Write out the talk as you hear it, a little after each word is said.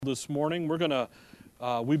This morning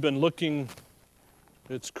we've been looking.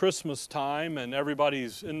 It's Christmas time and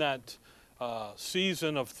everybody's in that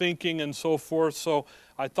season of thinking and so forth, so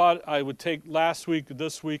I thought I would take last week,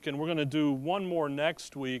 this week, and we're going to do one more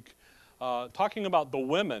next week, talking about the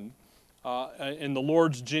women in the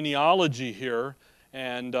Lord's genealogy here.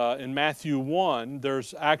 And in Matthew 1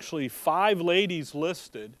 there's actually 5 ladies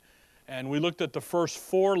listed. And we looked at the first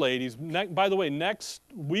 4 ladies. By the way, next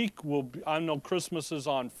week, I know Christmas is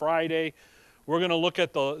on Friday. We're going to look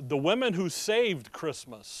at the women who saved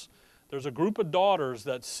Christmas. There's a group of daughters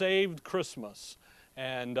that saved Christmas,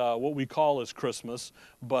 and what we call as Christmas.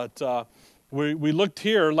 But we looked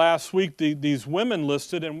here last week, these women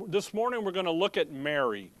listed, and this morning we're going to look at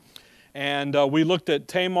Mary. And we looked at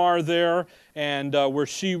Tamar there, and where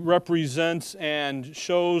she represents and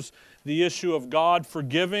shows the issue of God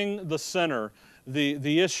forgiving the sinner.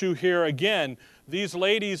 The issue here, again, these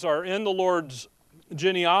ladies are in the Lord's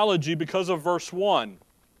genealogy because of verse 1.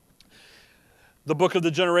 The book of the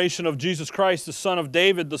generation of Jesus Christ, the son of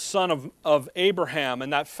David, the son of Abraham.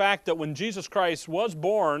 And that fact that when Jesus Christ was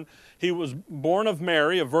born, he was born of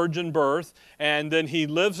Mary, a virgin birth, and then he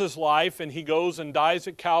lives his life and he goes and dies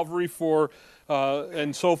at Calvary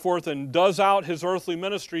and so forth, and does out his earthly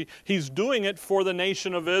ministry. He's doing it for the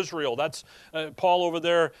nation of Israel. That's Paul over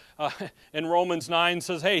there in Romans 9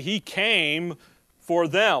 says, hey, he came for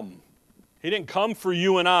them. He didn't come for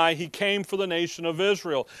you and I. He came for the nation of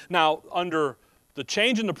Israel. Now, under the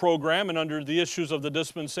change in the program and under the issues of the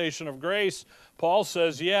dispensation of grace, Paul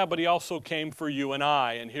says, yeah, but he also came for you and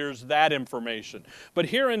I, and here's that information. But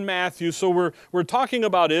here in Matthew, so we're talking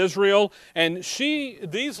about Israel, and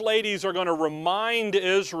these ladies are going to remind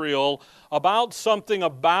Israel about something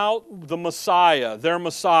about the Messiah, their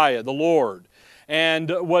Messiah, the Lord. And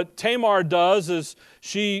what Tamar does is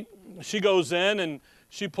she goes in and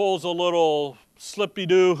she pulls a little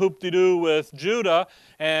slippy-doo, hoop-de-doo with Judah,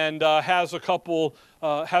 and has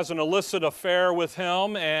an illicit affair with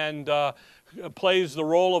him, and plays the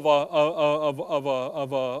role of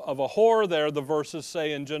a whore there, the verses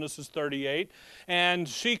say in Genesis 38. And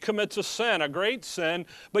she commits a sin, a great sin,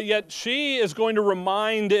 but yet she is going to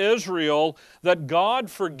remind Israel that God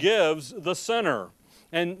forgives the sinner.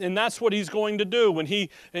 And that's what he's going to do.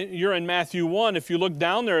 You're in Matthew 1, if you look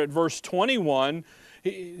down there at verse 21,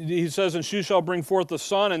 he says, and she shall bring forth a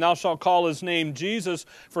son, and thou shalt call his name Jesus,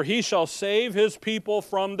 for he shall save his people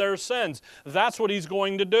from their sins. That's what he's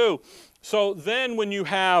going to do. So then when you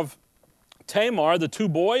have Tamar, the 2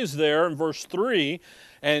 boys there in verse 3,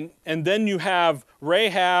 and then you have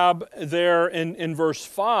Rahab there in verse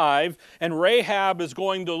 5, and Rahab is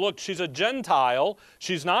going to look, she's a Gentile,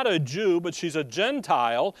 she's not a Jew, but she's a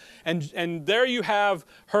Gentile, and there you have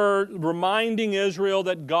her reminding Israel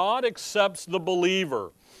that God accepts the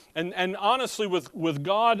believer. And honestly, with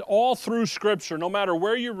God all through Scripture, no matter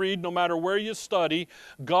where you read, no matter where you study,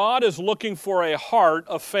 God is looking for a heart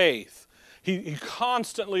of faith. He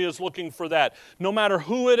constantly is looking for that. No matter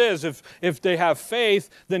who it is, if they have faith,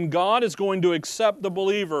 then God is going to accept the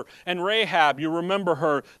believer. And Rahab, you remember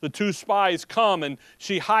her, the 2 spies come and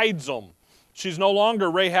she hides them. She's no longer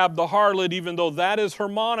Rahab the harlot, even though that is her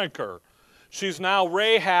moniker. She's now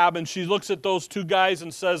Rahab, and she looks at those 2 guys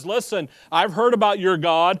and says, listen, I've heard about your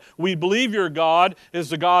God. We believe your God is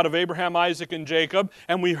the God of Abraham, Isaac, and Jacob,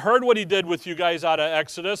 and we heard what he did with you guys out of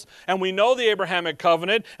Exodus, and we know the Abrahamic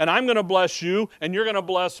covenant, and I'm going to bless you, and you're going to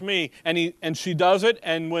bless me. And she does it,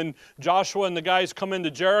 and when Joshua and the guys come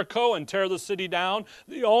into Jericho and tear the city down,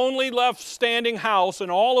 the only left standing house in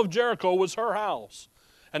all of Jericho was her house.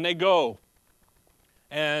 And they go,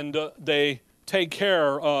 and they take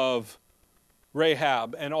care of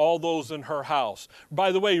Rahab and all those in her house.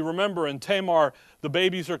 By the way, you remember in Tamar,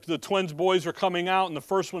 the twins boys are coming out, and the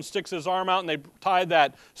first one sticks his arm out, and they tie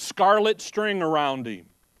that scarlet string around him.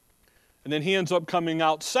 And then he ends up coming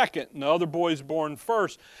out second, and the other boy's born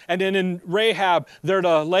first. And then in Rahab, they're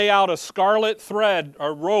to lay out a scarlet thread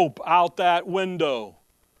or rope out that window.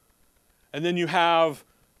 And then you have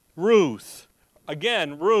Ruth.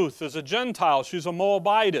 Again, Ruth is a Gentile. She's a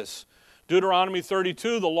Moabitess. Deuteronomy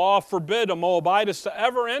 32, the law forbid a Moabitess to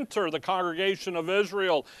ever enter the congregation of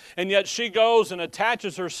Israel. And yet she goes and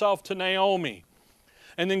attaches herself to Naomi.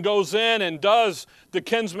 And then goes in and does the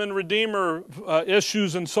kinsman redeemer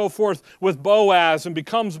issues and so forth with Boaz, and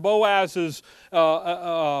becomes Boaz's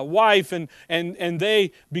wife, and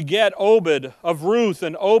they beget Obed of Ruth,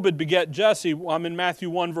 and Obed beget Jesse. I'm in Matthew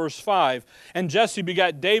 1 verse 5. And Jesse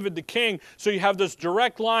begat David the king. So you have this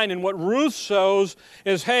direct line, and what Ruth shows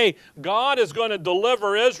is, hey, God is going to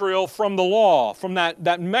deliver Israel from the law, from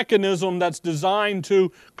that mechanism that's designed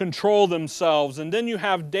to control themselves. And then you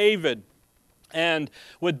have David. And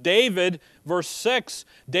with David, verse 6,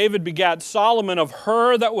 David begat Solomon of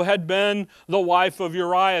her that had been the wife of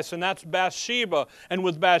Urias, and that's Bathsheba. And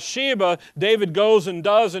with Bathsheba, David goes and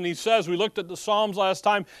does, and he says, we looked at the Psalms last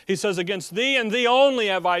time, he says, against thee and thee only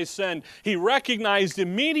have I sinned. He recognized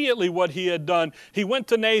immediately what he had done. He went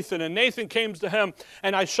to Nathan, and Nathan came to him,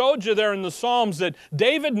 and I showed you there in the Psalms that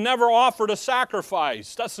David never offered a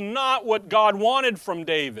sacrifice. That's not what God wanted from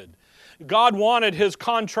David. God wanted his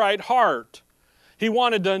contrite heart. He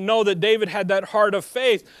wanted to know that David had that heart of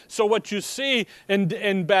faith. So what you see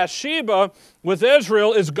in Bathsheba with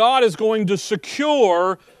Israel is God is going to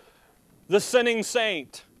secure the sinning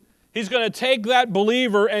saint. He's going to take that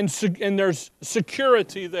believer and there's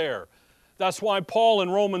security there. That's why Paul in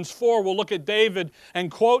Romans 4 will look at David and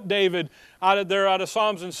quote David out of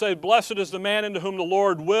Psalms and say, blessed is the man into whom the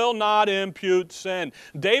Lord will not impute sin.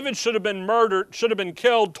 David should have been murdered, should have been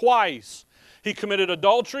killed twice. He committed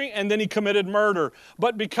adultery and then he committed murder.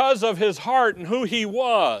 But because of his heart and who he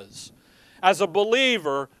was, as a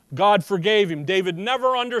believer, God forgave him. David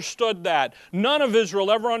never understood that. None of Israel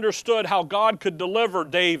ever understood how God could deliver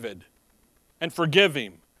David and forgive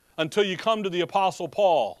him until you come to the Apostle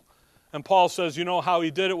Paul. And Paul says, you know how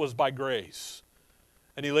he did it was by grace.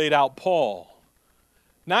 And he laid out Paul.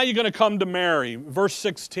 Now you're going to come to Mary, verse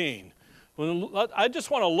 16. I just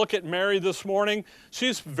want to look at Mary this morning.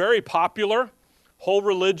 She's very popular. Whole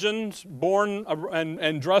religion's born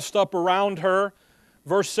and dressed up around her.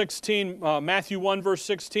 Verse 16, Matthew 1, verse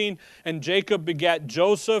 16, and Jacob begat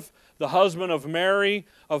Joseph, the husband of Mary,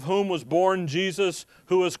 of whom was born Jesus,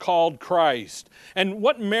 who is called Christ. And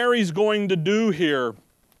what Mary's going to do here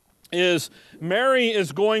is Mary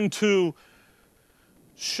is going to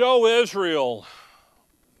show Israel,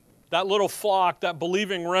 that little flock, that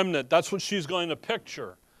believing remnant, that's what she's going to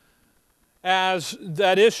picture as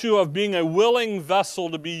that issue of being a willing vessel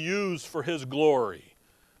to be used for His glory.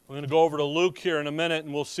 We're going to go over to Luke here in a minute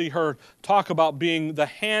and we'll see her talk about being the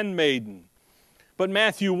handmaiden. But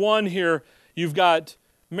Matthew 1 here, you've got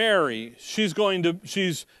Mary. She's going to,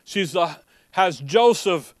 has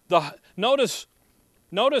Joseph. Notice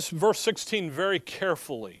verse 16 very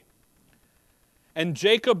carefully. And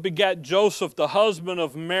Jacob begat Joseph, the husband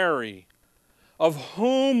of Mary, of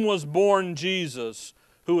whom was born Jesus,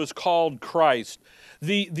 who is called Christ.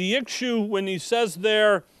 The issue when he says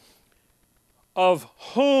there, of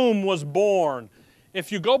whom was born, if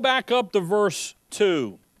you go back up to verse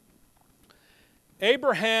 2,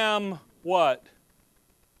 Abraham, what?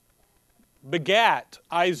 Begat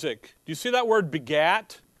Isaac. Do you see that word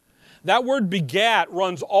begat? That word begat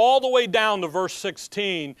runs all the way down to verse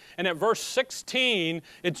 16, and at verse 16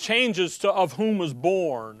 it changes to of whom was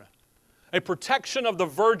born. A protection of the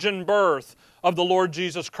virgin birth of the Lord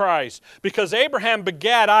Jesus Christ. Because Abraham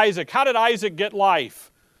begat Isaac. How did Isaac get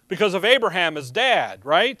life? Because of Abraham, his dad,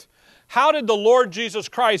 right? How did the Lord Jesus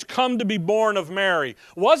Christ come to be born of Mary? It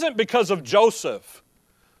wasn't because of Joseph,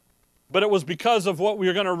 but it was because of what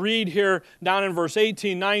we're going to read here down in verse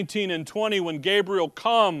 18, 19, and 20 when Gabriel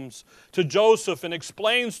comes to Joseph and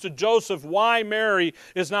explains to Joseph why Mary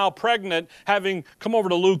is now pregnant, having come over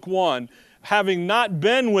to Luke 1, having not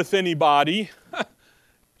been with anybody.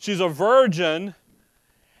 She's a virgin,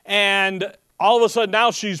 and all of a sudden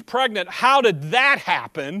now she's pregnant. How did that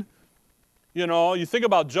happen? You know, you think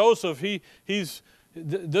about Joseph,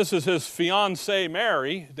 this is his fiancée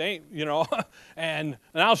Mary, and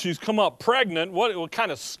now she's come up pregnant. What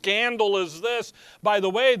kind of scandal is this? By the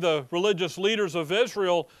way, the religious leaders of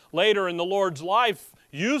Israel later in the Lord's life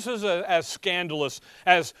uses it as scandalous,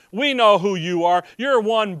 as we know who you are. You're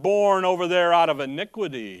one born over there out of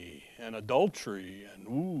iniquity and adultery and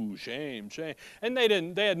ooh, shame, shame. And they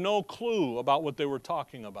had no clue about what they were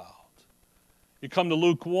talking about. You come to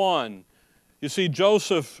Luke 1. You see,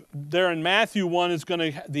 Joseph there in Matthew 1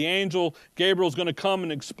 the angel Gabriel is going to come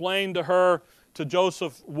and explain to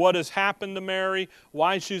Joseph what has happened to Mary,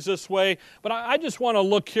 why she's this way. But I just want to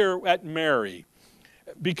look here at Mary,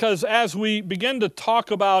 because as we begin to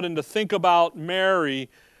talk about and to think about Mary,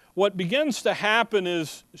 what begins to happen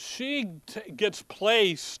is she gets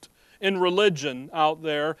placed in religion out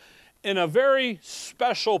there in a very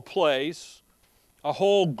special place. A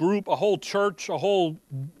whole group, a whole church, a whole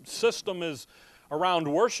system is around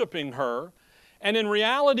worshiping her. And in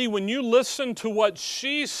reality, when you listen to what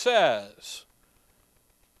she says,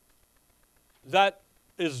 that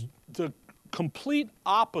is the complete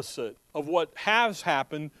opposite of what has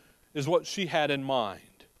happened is what she had in mind.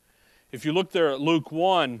 If you look there at Luke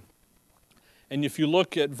 1, and if you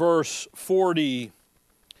look at verse 40,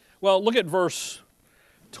 well, look at verse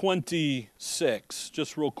 26,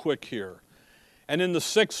 just real quick here. And in the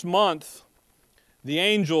 6th month, the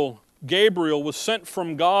angel Gabriel was sent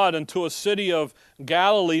from God into a city of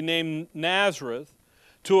Galilee named Nazareth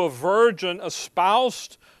to a virgin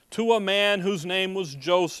espoused to a man whose name was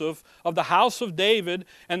Joseph of the house of David,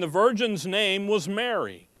 and the virgin's name was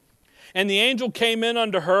Mary. And the angel came in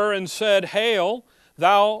unto her and said, Hail,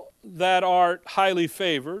 thou that art highly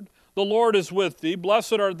favored, the Lord is with thee,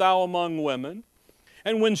 blessed art thou among women.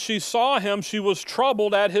 And when she saw him, she was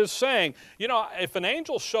troubled at his saying. You know, if an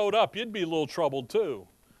angel showed up, you'd be a little troubled too.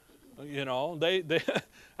 You know,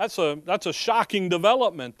 that's a shocking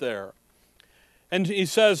development there. And he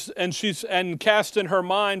says, and cast in her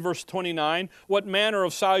mind, verse 29, what manner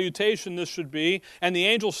of salutation this should be. And the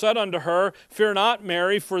angel said unto her, Fear not,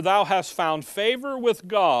 Mary, for thou hast found favor with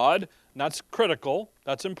God. And that's critical.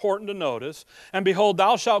 That's important to notice. And behold,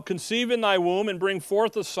 thou shalt conceive in thy womb and bring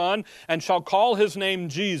forth a son, and shall call his name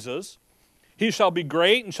Jesus. He shall be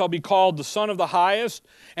great and shall be called the Son of the Highest,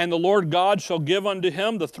 and the Lord God shall give unto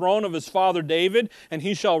him the throne of his father David, and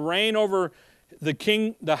he shall reign over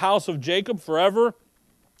the house of Jacob forever,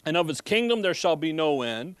 and of his kingdom there shall be no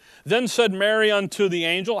end. Then said Mary unto the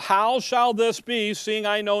angel, How shall this be, seeing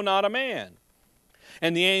I know not a man?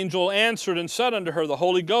 And the angel answered and said unto her, The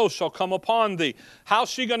Holy Ghost shall come upon thee. How's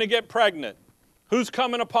she going to get pregnant? Who's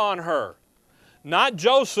coming upon her? Not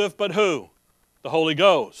Joseph, but who? The Holy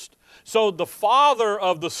Ghost. So the father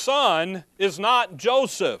of the Son is not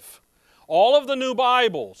Joseph. All of the new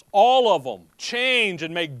Bibles, all of them, change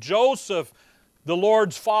and make Joseph the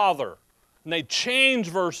Lord's father. And they change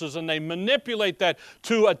verses and they manipulate that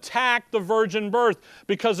to attack the virgin birth.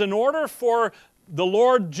 Because in order for the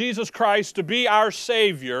Lord Jesus Christ to be our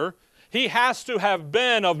Savior, He has to have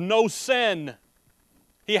been of no sin.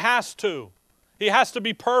 He has to. He has to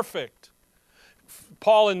be perfect.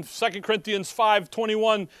 Paul in 2 Corinthians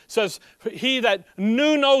 5:21 says, He that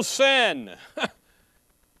knew no sin.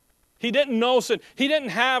 He didn't know sin. He didn't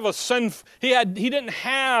have a sin. He didn't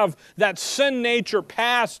have that sin nature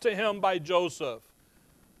passed to him by Joseph.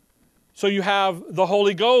 So you have the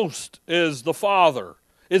Holy Ghost is the Father,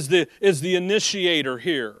 is the initiator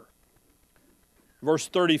here. Verse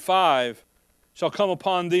 35, shall come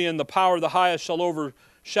upon thee, and the power of the highest shall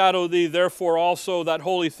overshadow thee. Therefore also that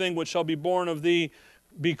holy thing which shall be born of thee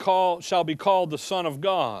shall be called the Son of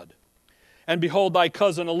God. And behold, thy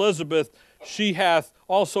cousin Elizabeth, she hath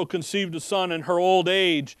also conceived a son in her old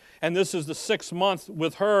age, and this is the 6th month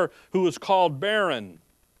with her who is called barren.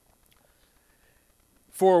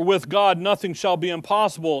 For with God nothing shall be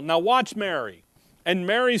impossible. Now watch Mary. And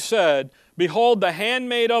Mary said, Behold, the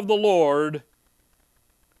handmaid of the Lord,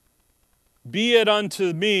 be it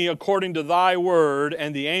unto me according to thy word,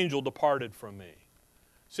 and the angel departed from me.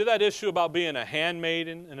 See that issue about being a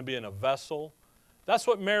handmaiden and being a vessel? That's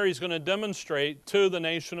what Mary's going to demonstrate to the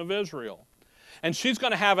nation of Israel. And she's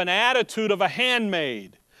going to have an attitude of a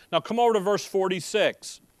handmaid. Now come over to verse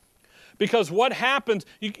 46. Because what happens,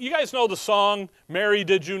 you guys know the song, Mary,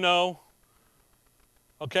 Did You Know?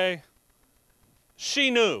 Okay?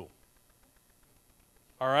 She knew.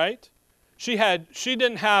 All right? She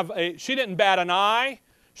didn't bat an eye.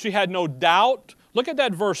 She had no doubt. Look at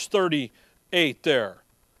that verse 38 there.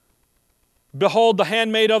 Behold, the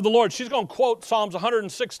handmaid of the Lord. She's going to quote Psalms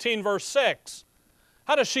 116, verse 6.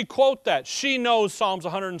 How does she quote that? She knows Psalms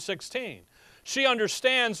 116. She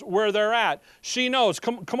understands where they're at. She knows.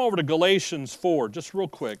 Come over to Galatians 4, just real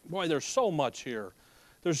quick. Boy, there's so much here.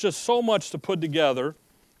 There's just so much to put together.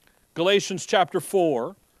 Galatians chapter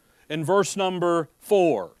 4 and verse number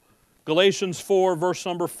 4. Galatians 4, verse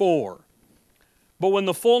number 4. But when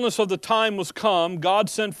the fullness of the time was come, God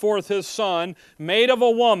sent forth His Son, made of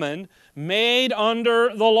a woman, made under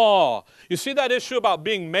the law. You see that issue about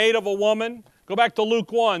being made of a woman? Go back to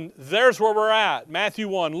Luke 1. There's where we're at. Matthew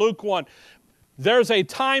 1, Luke 1. There's a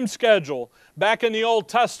time schedule back in the Old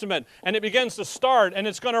Testament, and it begins to start, and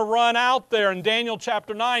it's going to run out there. And Daniel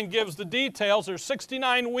chapter 9 gives the details. There's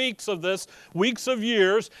 69 weeks of this, weeks of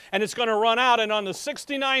years, and it's going to run out. And on the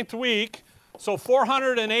 69th week, so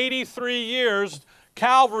 483 years,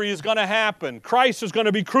 Calvary is going to happen. Christ is going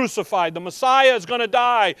to be crucified. The Messiah is going to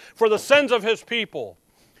die for the sins of His people.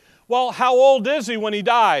 Well, how old is He when He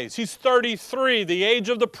dies? He's 33, the age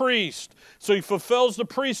of the priest. So He fulfills the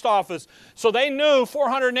priest office. So they knew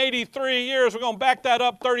 483 years, we're going to back that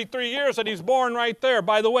up 33 years, that He's born right there.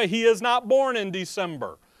 By the way, He is not born in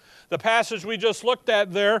December. The passage we just looked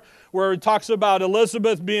at there, where it talks about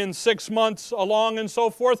Elizabeth being 6 months along and so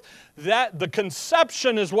forth, that the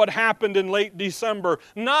conception is what happened in late December,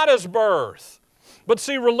 not His birth. But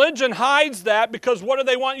see, religion hides that because what do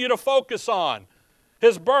they want you to focus on?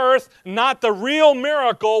 His birth, not the real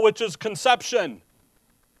miracle, which is conception.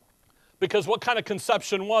 Because what kind of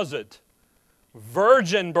conception was it?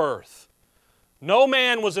 Virgin birth. No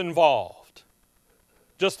man was involved.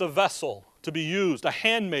 Just a vessel to be used, a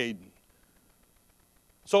handmaiden.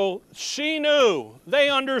 So she knew, they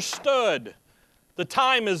understood, the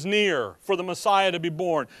time is near for the Messiah to be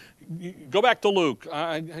born. Go back to Luke.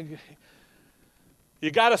 You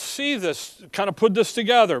got to see this, kind of put this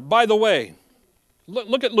together. By the way,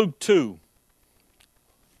 look at Luke 2.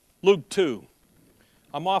 Luke 2.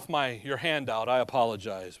 I'm off your handout, I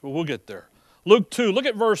apologize, but we'll get there. Luke 2, look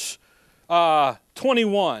at verse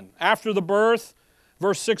 21. After the birth,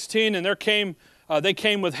 verse 16, and they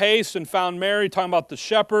came with haste and found Mary, talking about the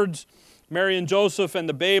shepherds, Mary and Joseph and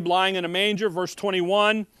the babe lying in a manger, verse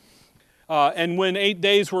 21. And when 8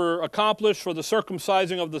 days were accomplished for the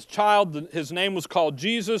circumcising of this child, his name was called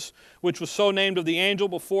Jesus, which was so named of the angel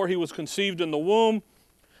before he was conceived in the womb.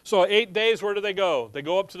 So 8 days, where do they go? They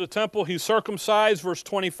go up to the temple. He's circumcised, verse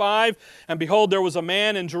 25. And behold, there was a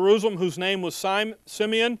man in Jerusalem whose name was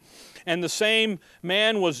Simeon. And the same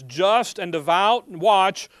man was just and devout,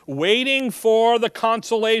 watch, waiting for the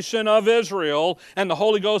consolation of Israel. And the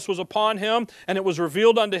Holy Ghost was upon him, and it was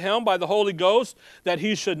revealed unto him by the Holy Ghost that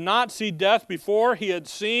he should not see death before he had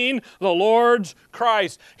seen the Lord's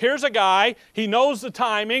Christ. Here's a guy, he knows the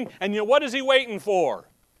timing, and what is he waiting for?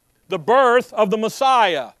 The birth of the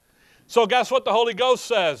Messiah. So guess what the Holy Ghost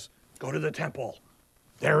says? Go to the temple.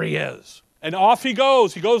 There he is. And off he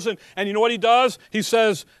goes. He goes in, and you know what he does? He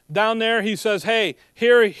says, down there, he says, hey,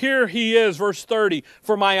 here he is, verse 30.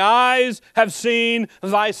 For my eyes have seen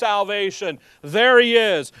thy salvation. There he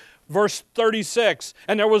is. Verse 36.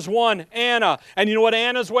 And there was one, Anna. And you know what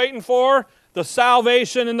Anna's waiting for? The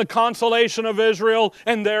salvation and the consolation of Israel.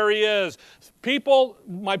 And there he is. People,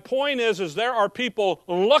 my point is there are people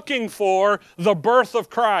looking for the birth of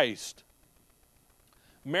Christ.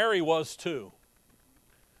 Mary was too.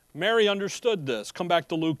 Mary understood this. Come back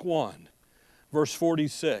to Luke 1, verse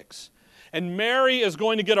 46. And Mary is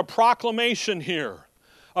going to get a proclamation here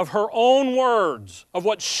of her own words, of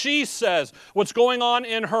what she says, what's going on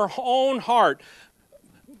in her own heart.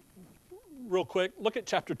 Real quick, look at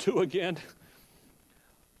chapter 2 again.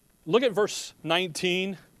 Look at verse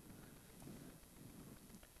 19.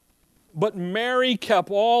 But Mary kept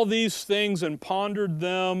all these things and pondered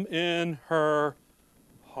them in her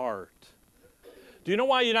heart. Do you know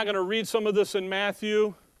why you're not going to read some of this in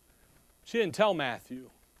Matthew? She didn't tell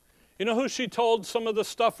Matthew. You know who she told some of the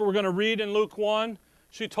stuff we're going to read in Luke 1?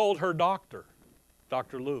 She told her doctor,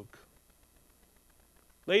 Dr. Luke.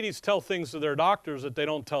 Ladies tell things to their doctors that they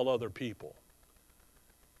don't tell other people.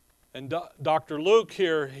 And Dr. Luke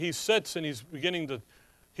here, he sits and he's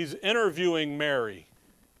interviewing Mary.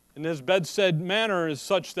 And his bedstead manner is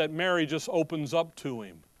such that Mary just opens up to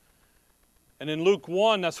him. And in Luke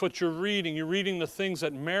 1, that's what you're reading. You're reading the things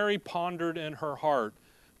that Mary pondered in her heart.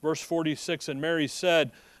 Verse 46, and Mary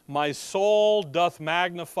said, my soul doth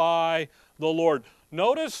magnify the Lord.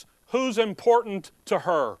 Notice who's important to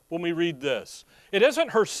her when we read this. It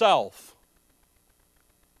isn't herself.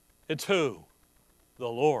 It's who? The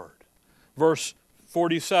Lord. Verse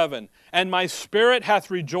 47, and my spirit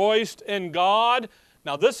hath rejoiced in God.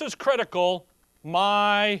 Now this is critical,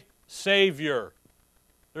 my Savior.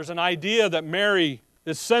 There's an idea that Mary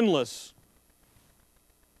is sinless.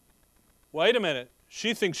 Wait a minute.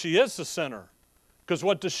 She thinks she is the sinner. Because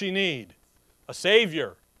what does she need? A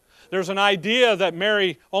Savior. There's an idea that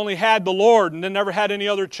Mary only had the Lord and then never had any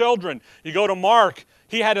other children. You go to Mark,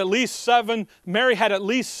 Mary had at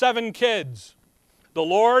least 7 kids. The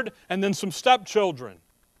Lord and then some stepchildren.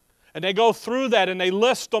 And they go through that and they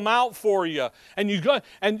list them out for you. And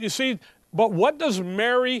you see, but what does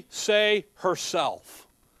Mary say herself?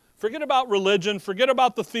 Forget about religion, forget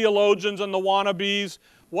about the theologians and the wannabes.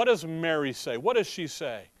 What does Mary say? What does she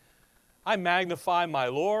say? I magnify my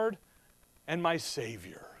Lord and my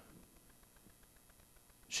Savior.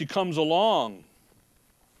 She comes along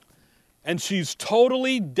and she's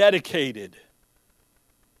totally dedicated.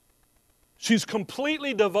 She's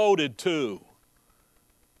completely devoted to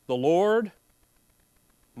the Lord,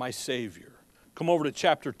 my Savior. Come over to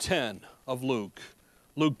chapter 10 of Luke.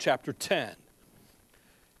 Luke chapter 10.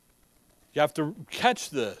 You have to catch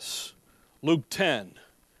this. Luke 10.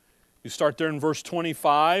 You start there in verse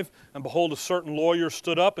 25. And behold, a certain lawyer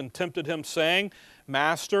stood up and tempted him, saying,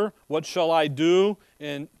 Master, what shall I do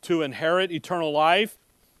to inherit eternal life?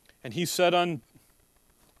 And he said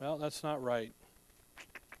well, that's not right.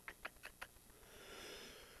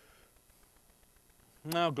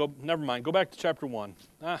 No, never mind. Go back to chapter 1.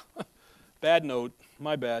 Bad note.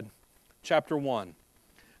 My bad. Chapter 1.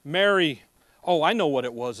 Mary, I know what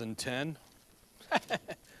it was in 10.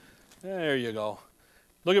 There you go.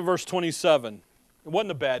 Look at verse 27. It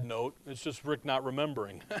wasn't a bad note. It's just Rick not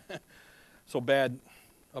remembering. So bad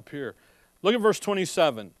up here. Look at verse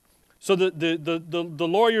 27. So the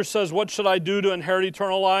lawyer says, what should I do to inherit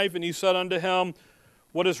eternal life? And he said unto him,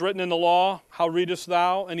 what is written in the law? How readest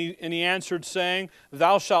thou? And he answered, saying,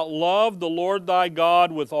 thou shalt love the Lord thy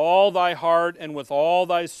God with all thy heart, and with all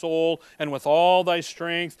thy soul, and with all thy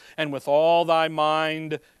strength, and with all thy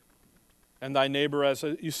mind, and thy neighbor as...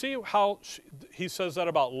 You see how he says that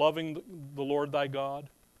about loving the Lord thy God?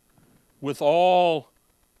 With all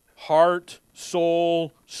heart,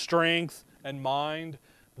 soul, strength, and mind.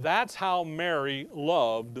 That's how Mary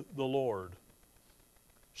loved the Lord.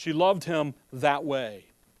 She loved him that way.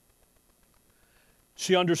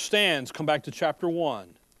 She understands, come back to chapter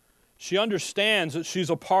 1, she understands that she's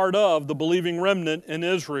a part of the believing remnant in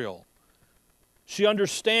Israel. She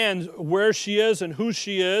understands where she is and who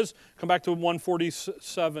she is. Come back to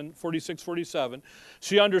 46, 47.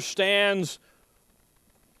 She understands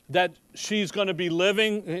that she's going to be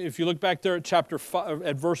living, if you look back there at chapter 5,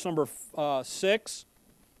 at verse number 6,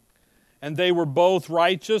 and they were both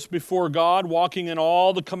righteous before God, walking in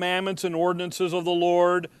all the commandments and ordinances of the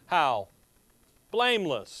Lord. How?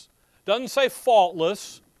 Blameless. Doesn't say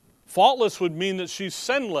faultless. Faultless would mean that she's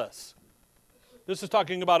sinless. This is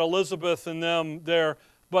talking about Elizabeth and them there,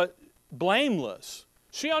 but blameless.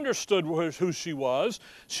 She understood who she was.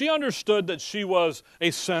 She understood that she was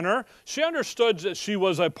a sinner. She understood that she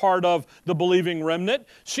was a part of the believing remnant.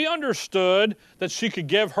 She understood that she could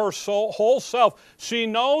give her whole self. She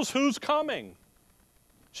knows who's coming.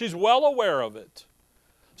 She's well aware of it.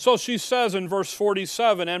 So she says in verse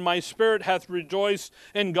 47, and my spirit hath rejoiced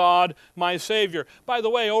in God my Savior. By the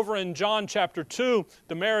way, over in John chapter 2,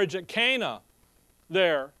 the marriage at Cana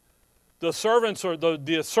there, the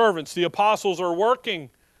apostles are working,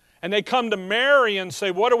 and they come to Mary and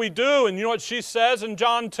say, what do we do? And you know what she says in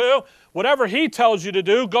John 2? Whatever he tells you to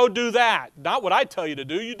do, go do that. Not what I tell you to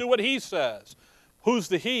do, you do what he says. Who's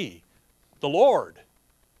the he? The Lord.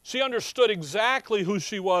 She understood exactly who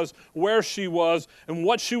she was, where she was, and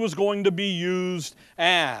what she was going to be used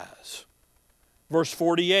as. Verse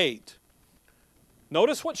 48.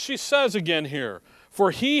 Notice what she says again here.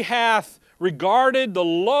 For he hath regarded the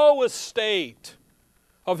low estate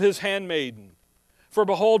of his handmaiden. For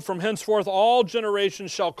behold, from henceforth all generations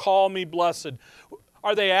shall call me blessed.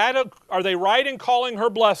 Are they right in calling her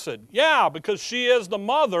blessed? Yeah, because she is the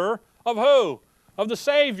mother of who? Of the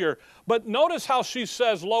Savior. But notice how she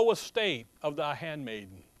says low estate of the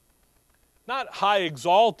handmaiden. Not high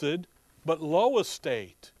exalted, but low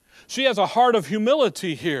estate. She has a heart of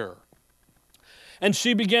humility here. And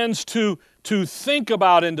she begins to think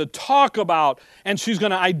about and to talk about, and she's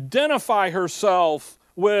going to identify herself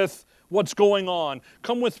with what's going on.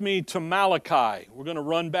 Come with me to Malachi. We're going to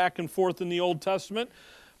run back and forth in the Old Testament.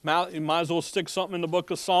 You might as well stick something in the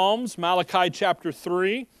book of Psalms. Malachi chapter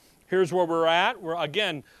 3. Here's where we're at. We're,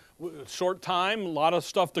 again, short time, a lot of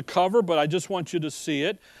stuff to cover, but I just want you to see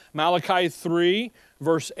it. Malachi 3,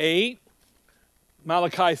 verse 8.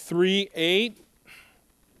 Malachi 3, 8.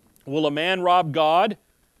 Will a man rob God?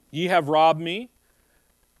 Ye have robbed me.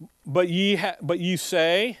 But ye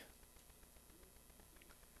say,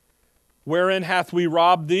 wherein hath we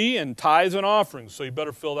robbed thee? And tithes and offerings. So you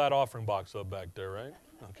better fill that offering box up back there, right?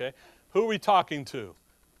 Okay. Who are we talking to?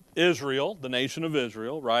 Israel, the nation of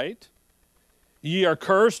Israel, right? Ye are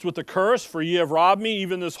cursed with the curse, for ye have robbed me,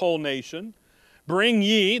 even this whole nation. Bring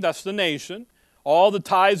ye, that's the nation, all the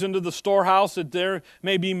tithes into the storehouse, that there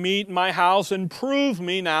may be meat in my house, and prove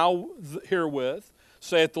me now herewith,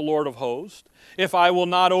 saith the Lord of hosts, if I will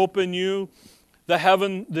not open you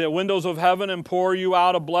the windows of heaven, and pour you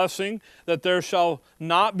out a blessing, that there shall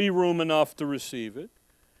not be room enough to receive it.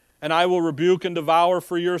 And I will rebuke and devour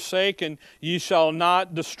for your sake, and ye shall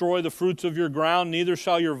not destroy the fruits of your ground, neither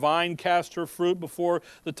shall your vine cast her fruit before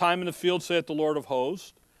the time in the field, saith the Lord of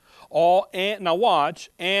hosts. Now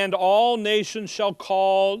watch, and all nations shall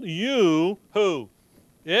call you, who?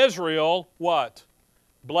 Israel, what?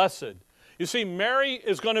 Blessed. You see, Mary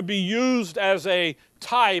is going to be used as a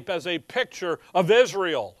type, as a picture of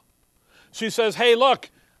Israel. She says, hey, look,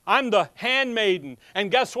 I'm the handmaiden, and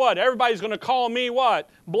guess what? Everybody's going to call me what?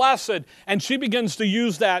 Blessed. And she begins to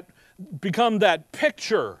use that, become that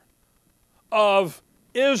picture of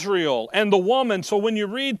Israel and the woman. So when you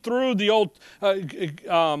read through the old,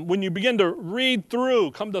 when you begin to read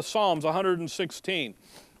through, come to Psalms 116.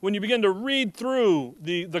 When you begin to read through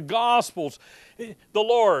the Gospels, the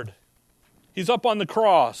Lord, He's up on the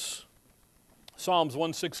cross. Psalms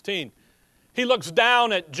 116. He looks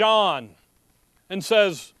down at John and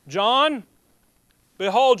says, John,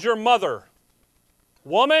 behold your mother.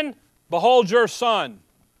 Woman, behold your son.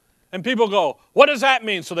 And people go, what does that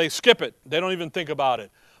mean? So they skip it. They don't even think about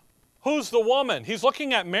it. Who's the woman? He's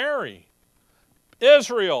looking at Mary.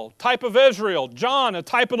 Israel, type of Israel. John, a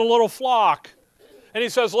type of the little flock. And he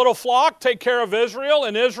says, little flock, take care of Israel.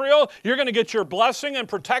 And Israel, you're going to get your blessing and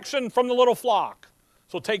protection from the little flock.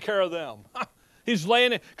 So take care of them. He's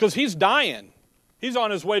laying it, because he's dying. He's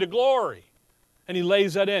on his way to glory. And he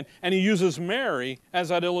lays that in. And he uses Mary as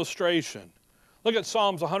that illustration. Look at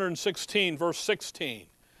Psalms 116, verse 16.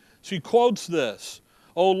 She quotes this.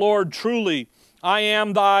 O Lord, truly, I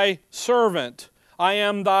am thy servant. I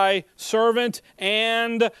am thy servant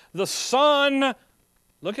and the son,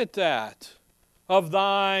 look at that, of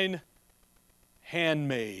thine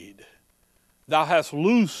handmaid. Thou hast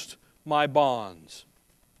loosed my bonds.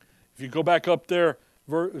 If you go back up there,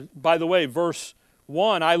 by the way, verse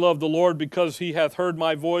 1, I love the Lord because he hath heard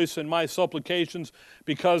my voice and my supplications,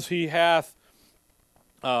 because he hath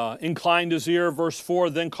inclined his ear. Verse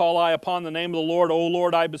 4, then call I upon the name of the Lord. O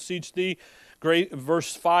Lord, I beseech thee. Great,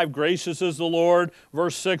 verse 5, gracious is the Lord.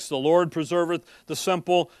 Verse 6, the Lord preserveth the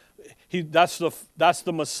simple. That's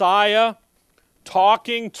the Messiah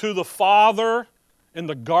talking to the Father in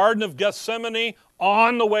the Garden of Gethsemane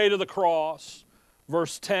on the way to the cross.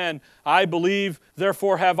 Verse 10, I believe,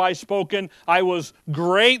 therefore have I spoken. I was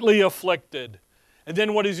greatly afflicted. And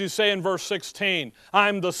then what does he say in verse 16?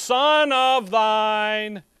 I'm the son of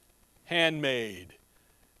thine handmaid.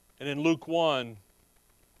 And in Luke 1,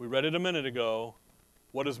 we read it a minute ago,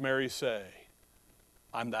 what does Mary say?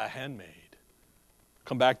 I'm thy handmaid.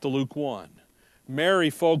 Come back to Luke 1. Mary,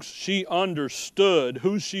 folks, she understood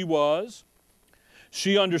who she was.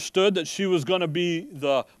 She understood that she was going to be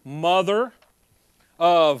the mother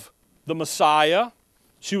of the Messiah.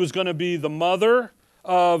 She was going to be the mother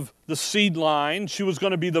of the seed line. She was going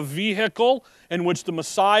to be the vehicle in which the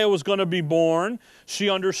Messiah was going to be born. She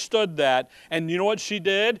understood that. And you know what she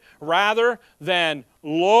did? Rather than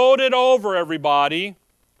load it over everybody,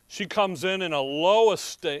 she comes in a low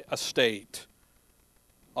estate,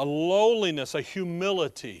 a lowliness, a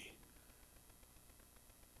humility.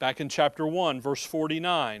 Back in chapter 1, verse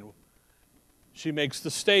 49, she makes the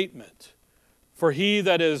statement, for he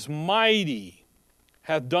that is mighty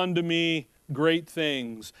hath done to me great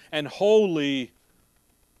things, and holy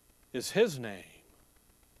is his name.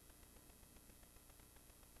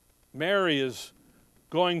 Mary is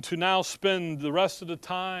going to now spend the rest of the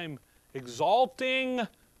time exalting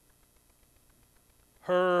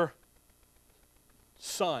her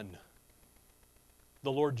Son,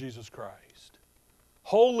 the Lord Jesus Christ.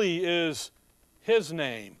 Holy is his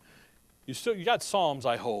name. You got Psalms,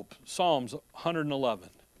 I hope. Psalms 111.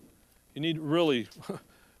 You need really,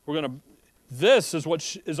 this is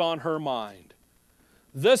what is on her mind.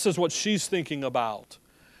 This is what she's thinking about.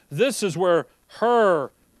 This is where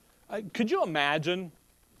could you imagine?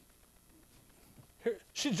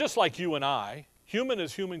 She's just like you and I, human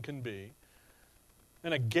as human can be.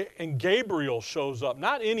 And Gabriel shows up,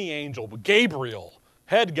 not any angel, but Gabriel,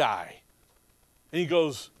 head guy. And he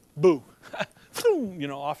goes, boo,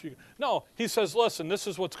 off you go. No, he says, listen, this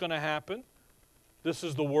is what's going to happen. This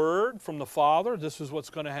is the word from the Father. This is what's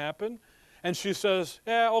going to happen. And she says,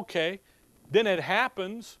 yeah, okay. Then it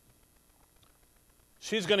happens.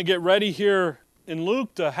 She's going to get ready here in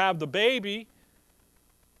Luke to have the baby.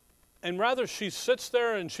 And rather she sits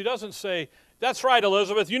there and she doesn't say, that's right,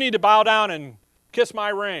 Elizabeth, you need to bow down and kiss my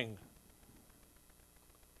ring.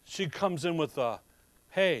 She comes in with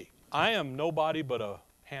hey, I am nobody but a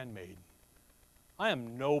handmaiden. I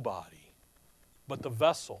am nobody but the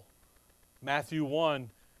vessel. Matthew 1,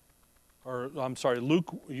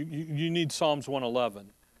 Luke, you need Psalms 111.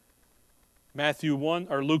 Matthew 1,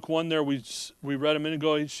 or Luke 1 there, we read a minute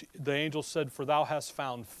ago, the angel said, for thou hast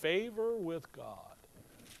found favor with God.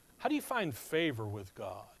 How do you find favor with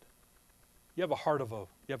God? You have a heart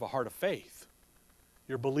of faith.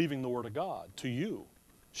 You're believing the Word of God to you.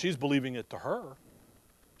 She's believing it to her.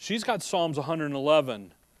 She's got Psalms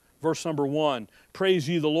 111, verse number 1. Praise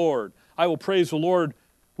ye the Lord. I will praise the Lord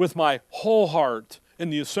with my whole heart in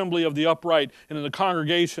the assembly of the upright and in the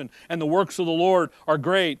congregation. And the works of the Lord are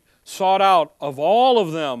great, sought out of all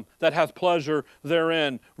of them that hath pleasure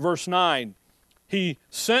therein. Verse 9. He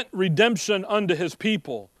sent redemption unto his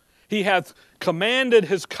people. He hath commanded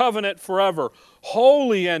his covenant forever.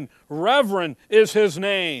 Holy and reverend is his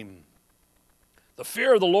name. The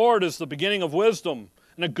fear of the Lord is the beginning of wisdom,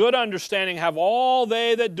 and a good understanding have all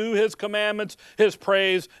they that do his commandments. His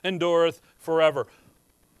praise endureth forever.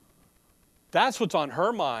 That's what's on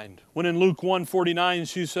her mind when in Luke 1:49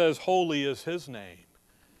 she says, holy is his name.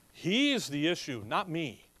 He's the issue, not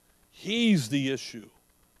me. He's the issue.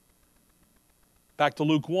 Back to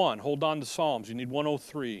Luke 1. Hold on to Psalms. You need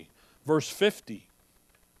 103. Verse 50,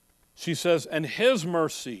 she says, and His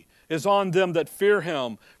mercy is on them that fear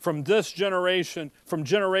Him from generation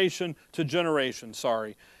to generation.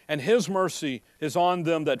 And His mercy is on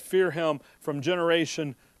them that fear Him from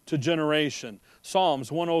generation to generation.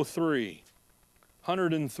 Psalms 103,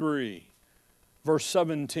 verse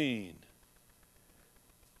 17.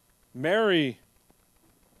 Mary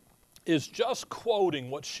is just quoting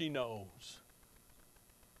what she knows.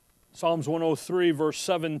 Psalms 103, verse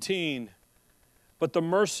 17. But the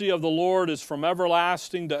mercy of the Lord is from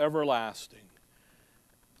everlasting to everlasting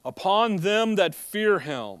upon them that fear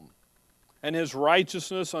Him, and His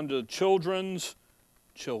righteousness unto children's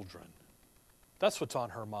children. That's what's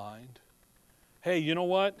on her mind. Hey, you know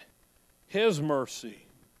what? His mercy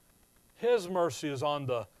is on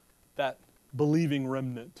that believing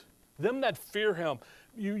remnant. Them that fear Him.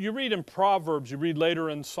 You read in Proverbs, you read later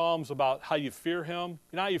in Psalms about how you fear Him.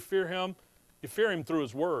 You know how you fear Him? You fear Him through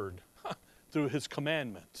His Word, through His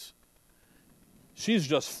commandments. She's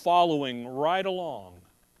just following right along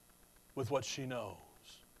with what she knows.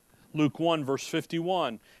 Luke 1, verse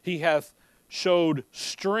 51, He hath showed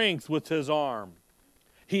strength with His arm.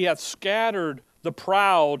 He hath scattered the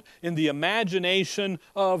proud in the imagination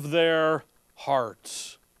of their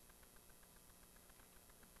hearts.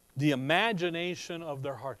 The imagination of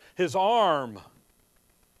their heart. His arm.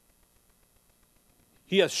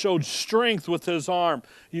 He has showed strength with His arm.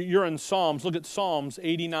 You're in Psalms. Look at Psalms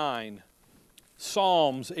 89.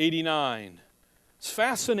 Psalms 89. It's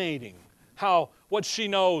fascinating how what she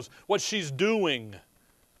knows, what she's doing.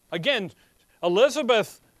 Again,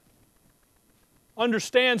 Elizabeth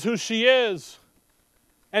understands who she is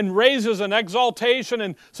and raises an exaltation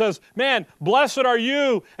and says, man, blessed are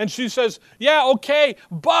you. And she says, yeah, okay,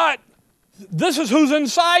 but this is who's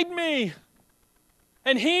inside me.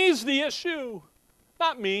 And He's the issue,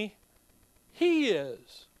 not me. He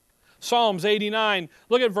is. Psalms 89,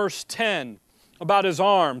 look at verse 10 about His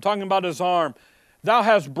arm, talking about His arm. Thou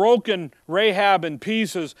hast broken Rahab in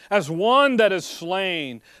pieces as one that is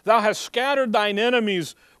slain. Thou hast scattered thine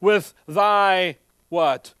enemies with thy,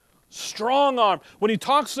 what? Strong arm. When he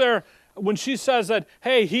talks there, when she says that,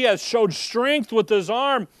 hey, He has showed strength with His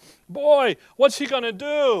arm, boy, what's He going to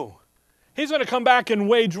do? He's going to come back and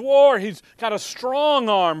wage war. He's got a strong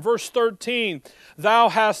arm. Verse 13, Thou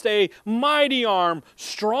hast a mighty arm,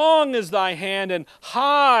 strong is thy hand, and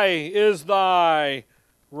high is thy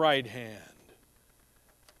right hand.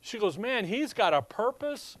 She goes, man, He's got a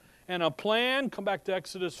purpose and a plan. Come back to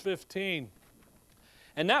Exodus 15.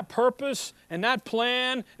 And that purpose and that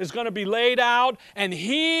plan is going to be laid out, and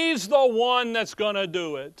He's the one that's going to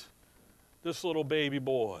do it. This little baby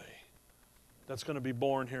boy that's going to be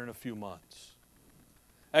born here in a few months.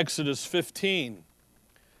 Exodus 15.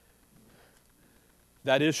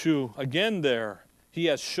 That issue again there. He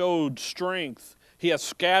has showed strength. He has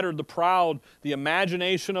scattered the proud, the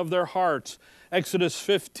imagination of their hearts. Exodus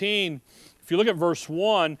 15. If you look at verse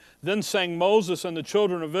 1, then sang Moses and the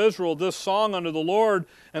children of Israel this song unto the Lord,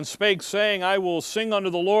 and spake, saying, I will sing unto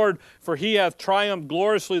the Lord, for He hath triumphed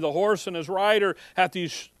gloriously, the horse and his rider hath He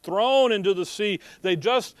thrown into the sea. They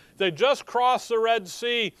just crossed the Red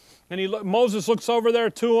Sea, and Moses looks over there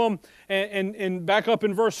to him, and back up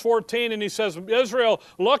in verse 14, and he says, Israel,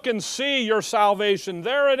 look and see your salvation.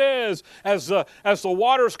 There it is, as the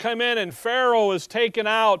waters come in and Pharaoh is taken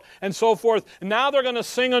out and so forth. And now they're going to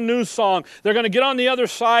sing a new song. They're going to get on the other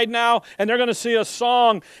side now, and they're going to see a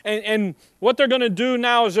song. And what they're going to do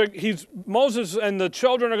now is Moses and the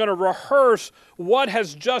children are going to rehearse what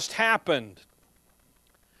has just happened.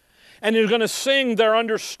 And they're going to sing their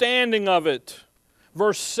understanding of it.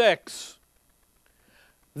 Verse 6,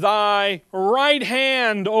 Thy right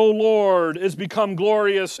hand, O Lord, is become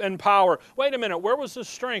glorious in power. Wait a minute, where was the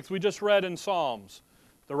strength we just read in Psalms?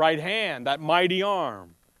 The right hand, that mighty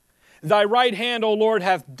arm. Thy right hand, O Lord,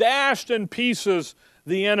 hath dashed in pieces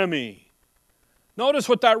the enemy. Notice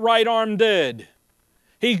what that right arm did.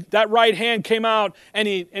 That right hand came out, and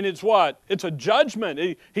it's what? It's a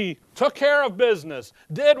judgment. He took care of business,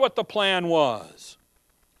 did what the plan was.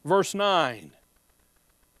 Verse 9.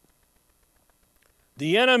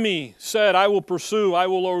 The enemy said, I will pursue, I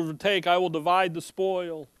will overtake, I will divide the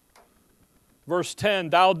spoil. Verse 10,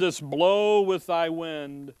 Thou didst blow with thy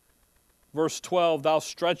wind. Verse 12, Thou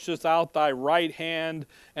stretchest out thy right hand,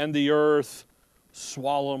 and the earth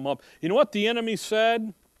swallow them up. You know what the enemy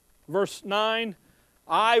said? Verse 9,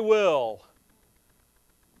 I will.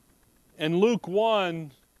 In Luke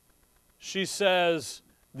 1, she says,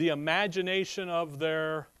 the imagination of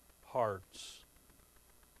their hearts.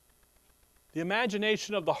 The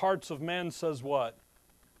imagination of the hearts of men says what?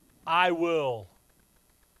 I will.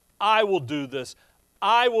 I will do this.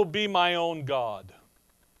 I will be my own God.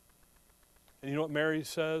 And you know what Mary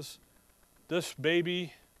says? This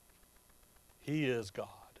baby, he is God.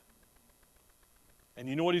 And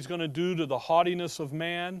you know what he's going to do to the haughtiness of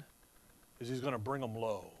man? Is he's going to bring them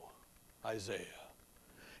low. Isaiah.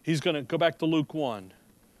 He's going to go back to Luke 1.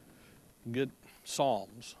 Get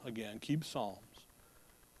Psalms again. Keep Psalms.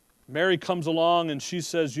 Mary comes along and she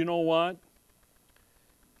says, you know what?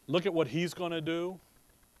 Look at what he's going to do.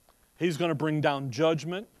 He's going to bring down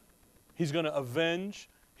judgment. He's going to avenge.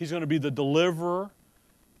 He's going to be the deliverer.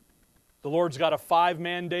 The Lord's got a 5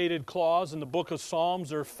 mandated clause in the book of Psalms.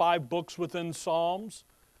 There are 5 books within Psalms.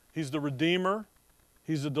 He's the Redeemer.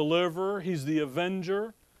 He's the deliverer. He's the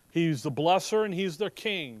avenger. He's the blesser, and he's the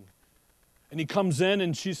king. And he comes in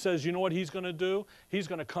and she says, you know what he's going to do? He's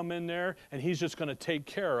going to come in there and he's just going to take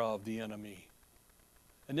care of the enemy.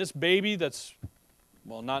 And this baby that's,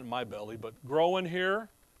 well, not in my belly, but growing here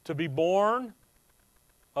to be born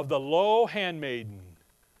of the low handmaiden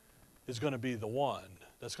is going to be the one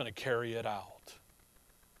that's going to carry it out.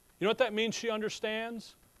 You know what that means she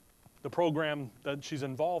understands? The program that she's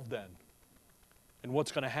involved in and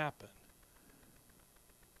what's going to happen.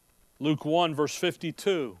 Luke 1, verse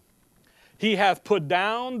 52. He hath put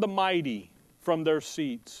down the mighty from their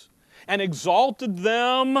seats and exalted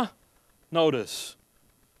them, notice,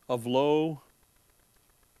 of low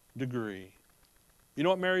degree. You know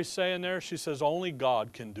what Mary's saying there? She says, only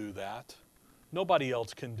God can do that. Nobody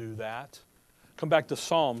else can do that. Come back to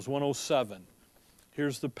Psalms 107.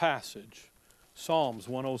 Here's the passage. Psalms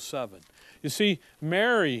 107. You see,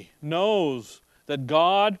 Mary knows that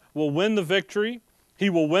God will win the victory. He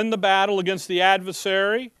will win the battle against the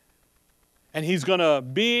adversary. And He's going to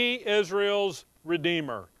be Israel's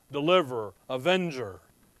Redeemer, Deliverer, Avenger,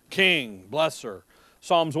 King, Blesser.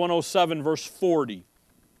 Psalms 107, verse 40.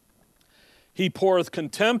 He poureth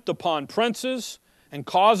contempt upon princes and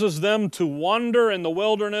causes them to wander in the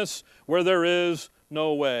wilderness where there is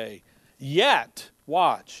no way. Yet,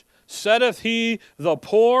 watch, setteth he the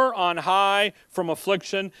poor on high from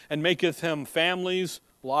affliction and maketh him families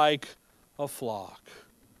like a flock.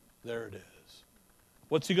 There it is.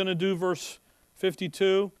 What's he going to do, verse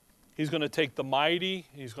 52? He's going to take the mighty,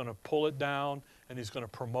 he's going to pull it down, and he's going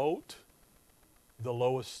to promote the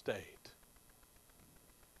lowest state.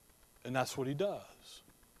 And that's what he does.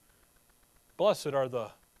 Blessed are the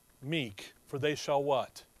meek, for they shall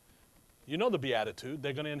what? You know the beatitude.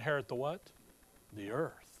 They're going to inherit the what? The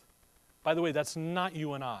earth. By the way, that's not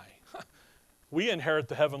you and I. We inherit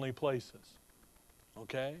the heavenly places.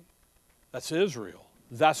 Okay? That's Israel.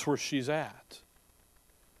 That's where she's at.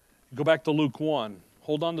 Go back to Luke 1.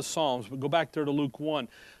 Hold on to Psalms, but go back there to Luke 1.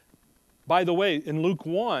 By the way, in Luke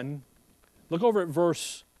 1, look over at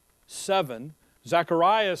verse 7.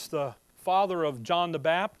 Zacharias, the father of John the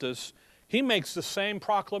Baptist, he makes the same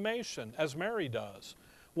proclamation as Mary does.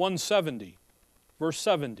 170, verse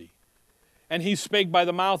 70. And he spake by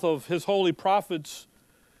the mouth of his holy prophets,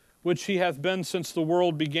 which he hath been since the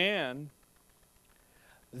world began,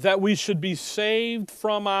 that we should be saved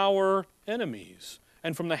from our enemies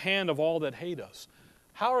and from the hand of all that hate us.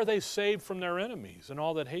 How are they saved from their enemies and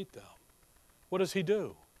all that hate them? What does he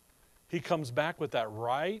do? He comes back with that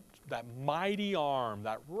mighty arm,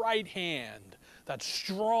 that right hand, that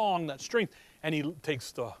strong, that strength, and he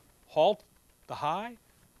takes the high,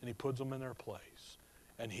 and he puts them in their place.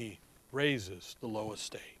 And he raises the low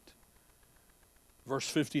estate. Verse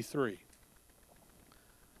 53.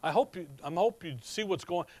 I hope you see what's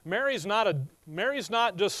going on. Mary's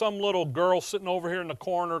not just some little girl sitting over here in the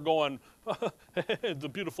corner going, it's a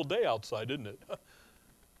beautiful day outside, isn't it?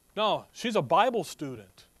 No, she's a Bible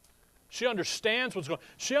student. She understands what's going on.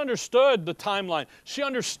 She understood the timeline. She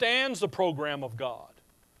understands the program of God.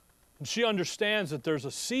 And she understands that there's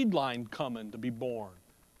a seed line coming to be born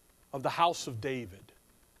of the house of David,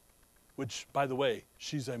 which, by the way,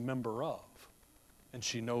 she's a member of. And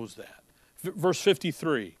she knows that. Verse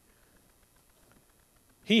 53.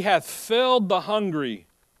 He hath filled the hungry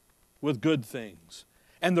with good things,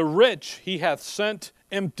 and the rich he hath sent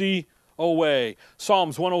empty away.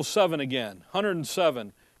 Psalms 107 again,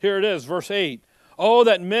 107. Here it is, verse 8. Oh,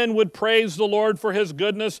 that men would praise the Lord for His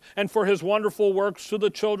goodness and for His wonderful works to the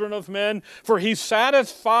children of men. For He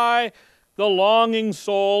satisfieth the longing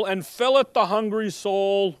soul and filleth the hungry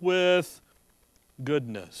soul with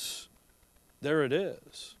goodness. There it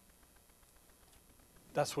is.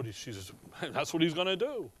 That's what He's going to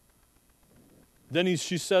do. Then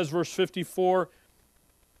she says, verse 54,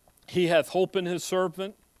 He hath hope in His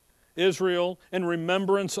servant Israel in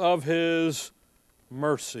remembrance of His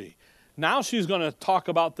mercy. Now she's going to talk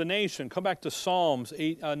about the nation. Come back to Psalms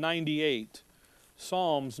 98.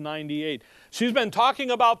 Psalms 98. She's been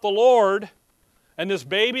talking about the Lord and this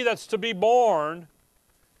baby that's to be born.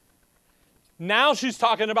 Now she's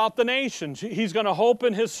talking about the nation. He's going to hope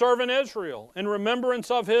in His servant Israel in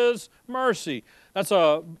remembrance of His mercy. That's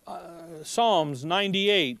Psalms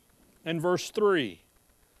 98 and verse 3.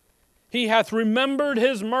 He hath remembered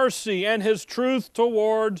His mercy and His truth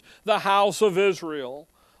towards the house of Israel.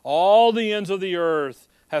 All the ends of the earth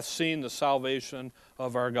hath seen the salvation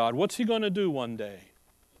of our God. What's He going to do one day?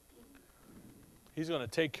 He's going to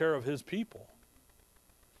take care of His people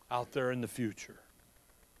out there in the future.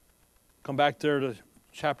 Come back there to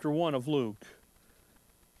chapter 1 of Luke.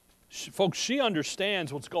 Folks, she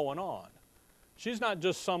understands what's going on. She's not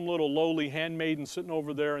just some little lowly handmaiden sitting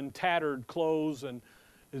over there in tattered clothes and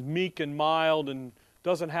is meek and mild and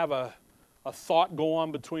doesn't have a thought go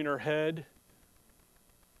on between her head.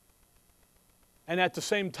 And at the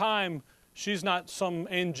same time, she's not some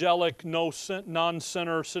angelic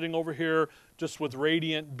non-sinner sitting over here just with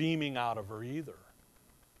radiant beaming out of her either.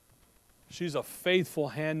 She's a faithful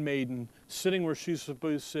handmaiden sitting where she's supposed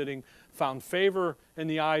to be sitting, found favor in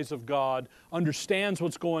the eyes of God, understands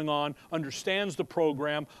what's going on, understands the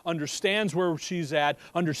program, understands where she's at,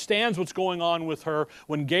 understands what's going on with her.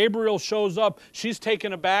 When Gabriel shows up, she's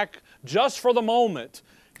taken aback just for the moment.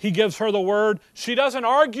 He gives her the word. She doesn't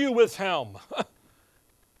argue with him.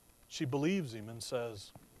 She believes him and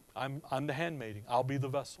says, I'm the handmaiden. I'll be the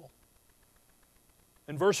vessel.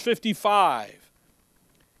 In verse 55,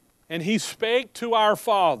 and He spake to our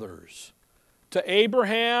fathers, to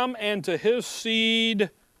Abraham and to his seed,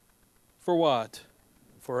 for what?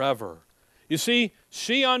 Forever. You see,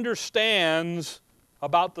 she understands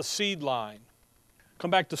about the seed line.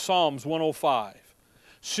 Come back to Psalms 105.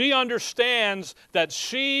 She understands that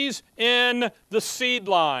she's in the seed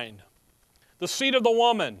line. The seed of the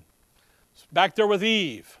woman, back there with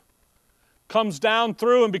Eve, comes down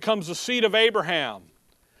through and becomes the seed of Abraham.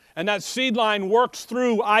 And that seed line works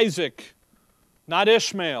through Isaac, not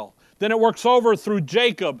Ishmael. Then it works over through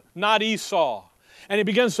Jacob, not Esau. And it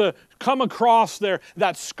begins to come across there.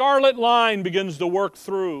 That scarlet line begins to work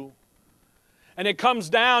through. And it comes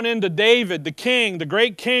down into David, the king, the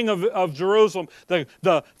great king of Jerusalem,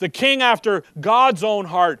 the king after God's own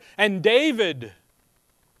heart. And David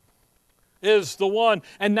is the one.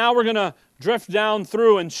 And now we're going to drift down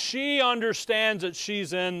through, and she understands that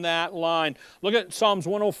she's in that line. Look at Psalms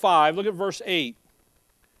 105. Look at verse 8.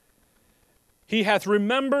 He hath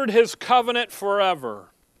remembered His covenant forever,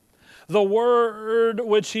 the word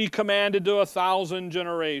which He commanded to 1,000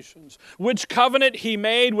 generations, which covenant He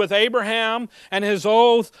made with Abraham, and His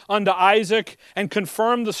oath unto Isaac, and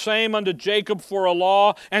confirmed the same unto Jacob for a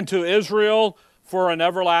law, and to Israel for an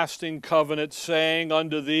everlasting covenant, saying,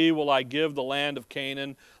 unto thee will I give the land of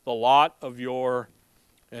Canaan, the lot of your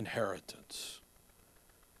inheritance.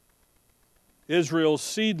 Israel's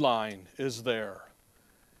seed line is there.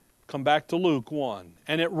 Come back to Luke 1.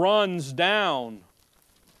 And it runs down.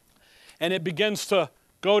 And it begins to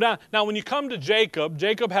go down. Now when you come to Jacob,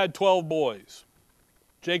 Jacob had 12 boys.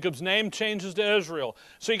 Jacob's name changes to Israel.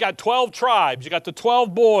 So you got 12 tribes. You got the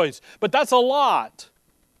 12 boys. But that's a lot.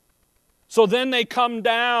 So then they come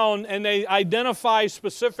down and they identify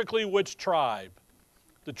specifically which tribe.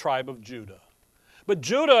 The tribe of Judah. But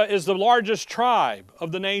Judah is the largest tribe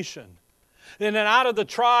of the nation. And then out of the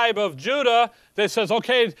tribe of Judah, they says,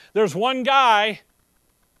 okay, there's one guy,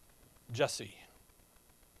 Jesse,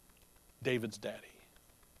 David's daddy.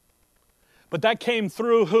 But that came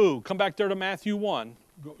through who? Come back there to Matthew 1.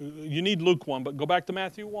 You need Luke 1, but go back to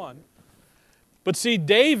Matthew 1. But see,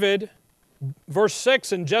 David, verse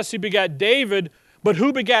 6, and Jesse begat David, but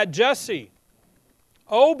who begat Jesse?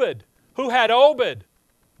 Obed. Who had Obed?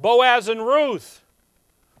 Boaz and Ruth.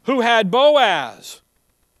 Who had Boaz?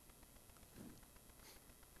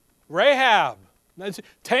 Rahab.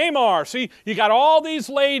 Tamar. See, you got all these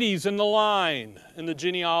ladies in the line, in the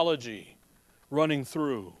genealogy, running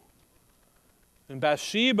through. And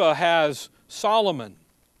Bathsheba has Solomon.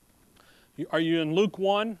 Are you in Luke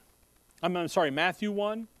 1? I'm sorry, Matthew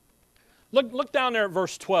 1? Look down there at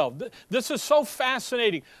verse 12. This is so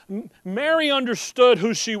fascinating. Mary understood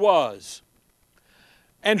who she was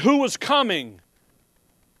and who was coming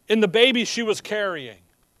in the baby she was carrying.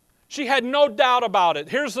 She had no doubt about it.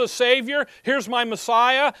 Here's the Savior. Here's my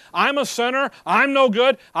Messiah. I'm a sinner. I'm no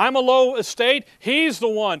good. I'm a low estate. He's the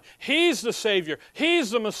one. He's the Savior.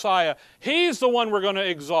 He's the Messiah. He's the one we're going to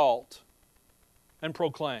exalt and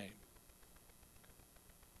proclaim.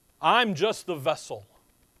 I'm just the vessel.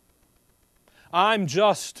 I'm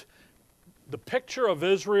just the picture of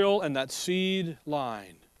Israel and that seed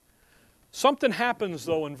line. Something happens,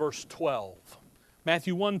 though, in verse 12.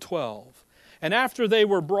 Matthew 1:12. And after they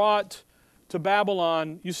were brought to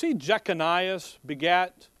Babylon, you see Jeconiah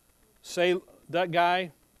begat, say that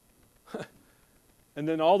guy. And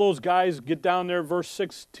then all those guys get down there, verse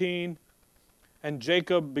 16. And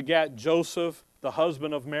Jacob begat Joseph, the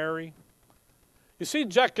husband of Mary. You see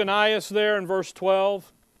Jeconiah there in verse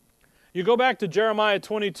 12. You go back to Jeremiah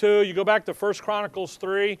 22, you go back to 1 Chronicles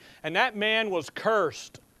 3, and that man was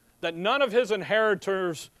cursed that none of his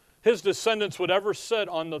inheritors, his descendants, would ever sit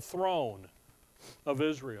on the throne of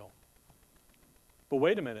Israel. But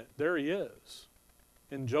wait a minute, there he is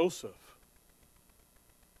in Joseph.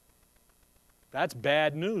 That's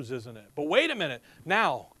bad news, isn't it? But wait a minute,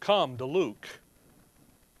 now come to Luke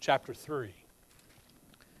chapter 3.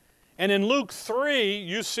 And in Luke 3,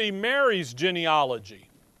 you see Mary's genealogy.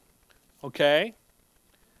 Okay?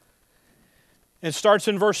 It starts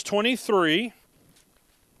in verse 23,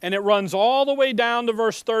 and it runs all the way down to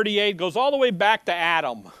verse 38, goes all the way back to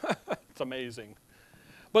Adam. It's amazing.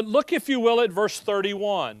 But look, if you will, at verse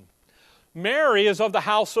 31. Mary is of the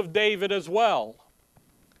house of David as well.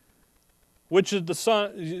 Which is the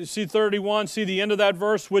son, you see 31, see the end of that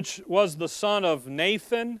verse, which was the son of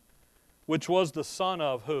Nathan, which was the son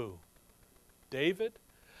of who? David?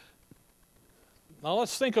 Now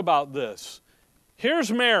let's think about this.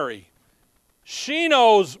 Here's Mary. She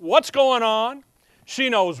knows what's going on. She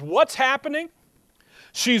knows what's happening.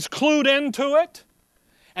 She's clued into it.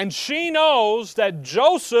 And she knows that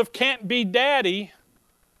Joseph can't be daddy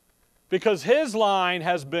because his line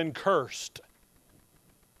has been cursed.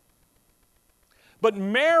 But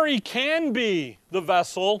Mary can be the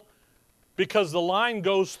vessel because the line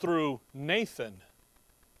goes through Nathan,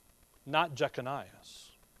 not Jeconiah.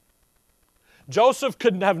 Joseph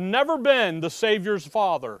could have never been the Savior's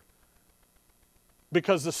father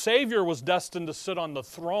because the Savior was destined to sit on the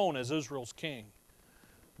throne as Israel's king.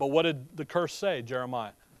 But what did the curse say,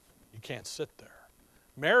 Jeremiah? You can't sit there.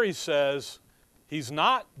 Mary says, he's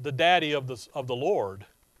not the daddy of the Lord,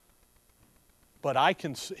 but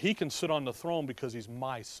he can sit on the throne because he's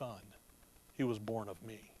my son. He was born of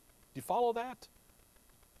me. Do you follow that?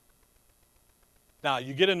 Now,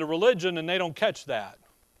 you get into religion and they don't catch that.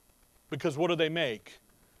 Because what do they make?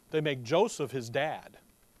 They make Joseph his dad.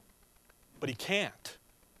 But he can't.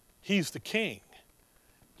 He's the king.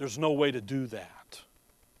 There's no way to do that.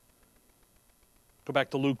 Go back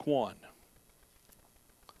to Luke 1.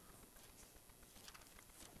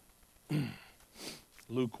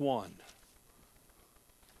 Luke 1.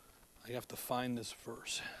 I have to find this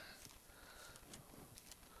verse.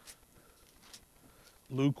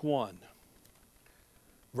 Luke 1,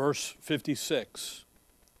 verse 56.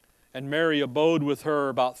 And Mary abode with her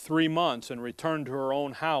about 3 months and returned to her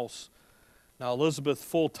own house. Now Elizabeth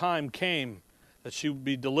full time came that she would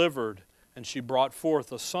be delivered, and she brought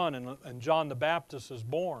forth a son, and John the Baptist is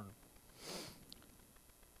born.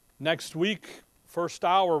 Next week, first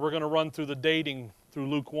hour, we're going to run through the dating, through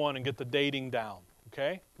Luke 1 and get the dating down,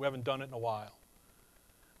 okay? We haven't done it in a while.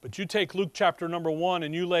 But you take Luke chapter number 1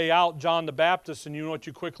 and you lay out John the Baptist, and you know what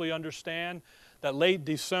you quickly understand? That late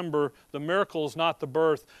December, the miracle is not the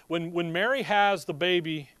birth. When Mary has the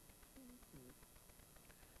baby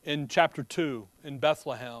in chapter 2 in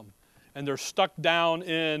Bethlehem, and they're stuck down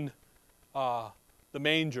in the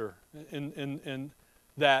manger,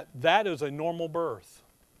 that is a normal birth.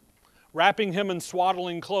 Wrapping him in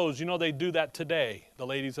swaddling clothes, you know they do that today. The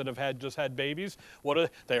ladies that have just had babies,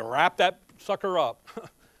 they wrap that sucker up,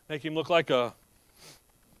 make him look like a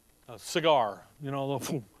cigar, you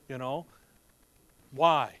know.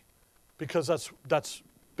 Why? Because that's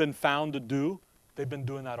been found to do. They've been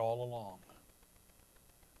doing that all along.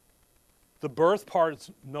 The birth part's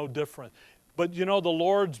no different. But you know, the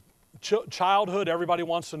Lord's childhood, everybody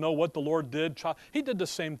wants to know what the Lord did. He did the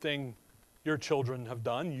same thing your children have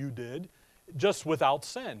done, you did, just without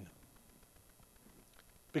sin.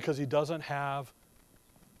 Because he doesn't have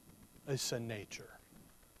a sin nature.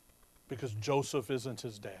 Because Joseph isn't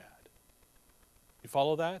his dad. You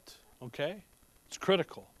follow that? Okay? It's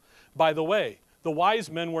critical. By the way, the wise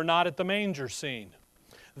men were not at the manger scene.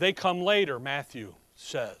 They come later, Matthew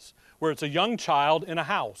says, where it's a young child in a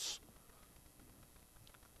house.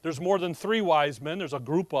 There's more than 3 wise men. There's a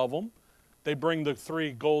group of them. They bring the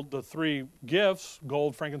three gifts,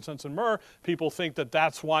 gold, frankincense, and myrrh. People think that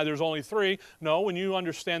that's why there's only 3. No, when you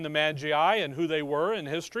understand the Magi and who they were in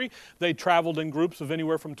history, they traveled in groups of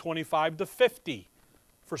anywhere from 25 to 50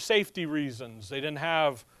 for safety reasons. They didn't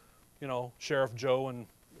have, Sheriff Joe and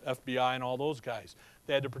FBI and all those guys.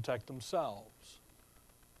 They had to protect themselves.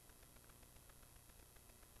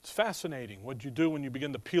 It's fascinating what you do when you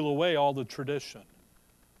begin to peel away all the tradition.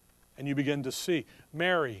 And you begin to see.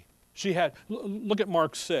 Mary, she had, look at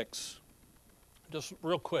Mark 6. just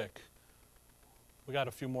real quick. We got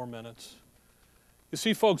a few more minutes. You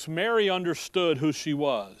see, folks, Mary understood who she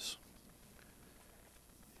was.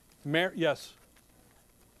 Yes?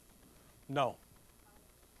 No.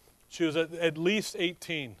 She was at least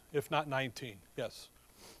 18, if not 19. Yes.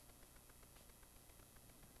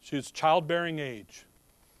 She was childbearing age.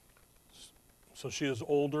 So she is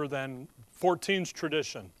older than 14's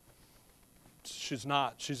tradition. She's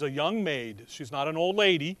not. She's a young maid. She's not an old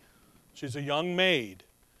lady. She's a young maid.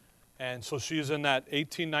 And so she's in that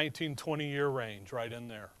 18, 19, 20-year range, right in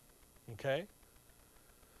there. Okay?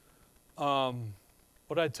 What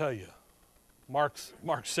did I tell you? Mark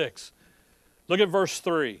 6. Look at verse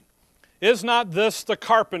 3. Is not this the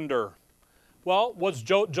carpenter? Well,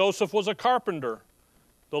 Joseph was a carpenter.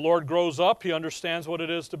 The Lord grows up. He understands what it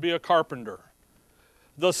is to be a carpenter.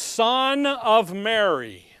 The son of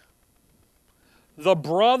Mary, the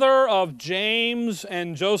brother of James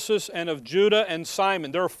and Joseph and of Judah and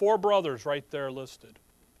Simon. There are 4 brothers right there listed.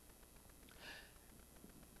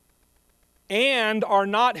 And are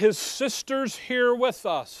not his sisters here with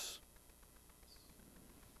us?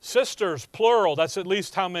 Sisters, plural, that's at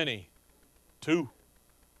least how many? 2.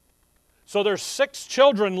 So there's 6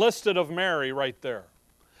 children listed of Mary right there.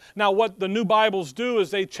 Now what the new Bibles do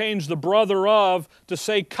is they change the brother of to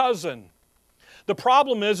say cousin. The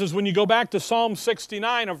problem is when you go back to Psalm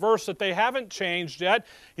 69, a verse that they haven't changed yet,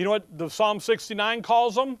 you know what the Psalm 69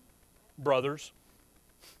 calls them? Brothers.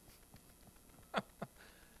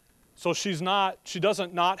 So she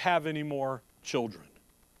doesn't not have any more children.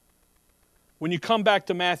 When you come back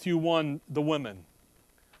to Matthew 1, the women,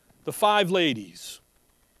 the 5 ladies,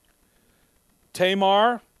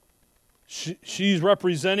 Tamar, she's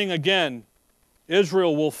representing again,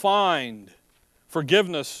 Israel will find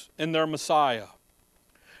forgiveness in their Messiah.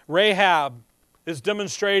 Rahab is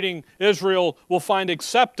demonstrating Israel will find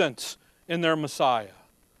acceptance in their Messiah.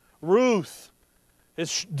 Ruth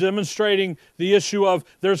is demonstrating the issue of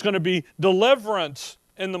there's going to be deliverance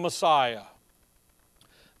in the Messiah.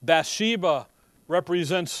 Bathsheba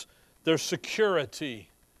represents their security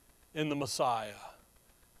in the Messiah.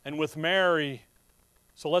 And with Mary,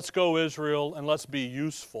 so let's go Israel and let's be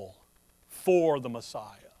useful for the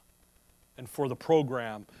Messiah and for the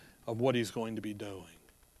program of what He's going to be doing.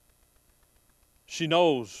 She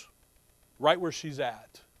knows right where she's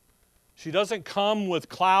at. She doesn't come with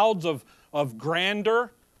clouds of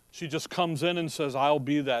grandeur. She just comes in and says, I'll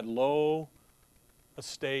be that low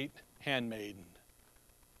estate handmaiden.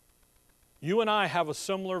 You and I have a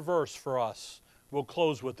similar verse for us. We'll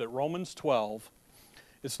close with it. Romans 12.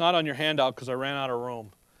 It's not on your handout because I ran out of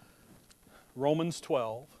room. Romans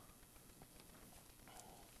 12.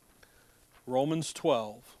 Romans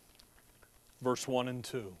 12, verse 1 and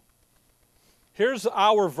 2. Here's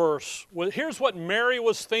our verse. Here's what Mary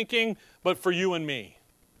was thinking, but for you and me.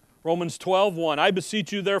 Romans 12:1. I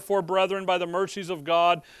beseech you, therefore, brethren, by the mercies of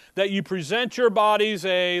God, that you present your bodies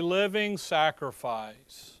a living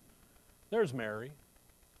sacrifice. There's Mary.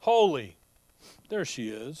 Holy. There she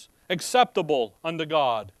is. Acceptable unto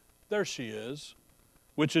God. There she is.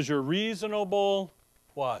 Which is your reasonable,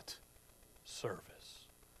 what? Service.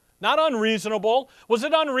 Not unreasonable. Was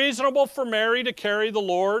it unreasonable for Mary to carry the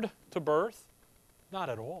Lord to birth? Not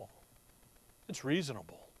at all. It's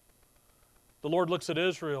reasonable. The Lord looks at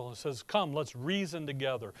Israel and says, come, let's reason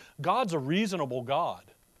together. God's a reasonable God.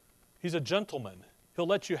 He's a gentleman. He'll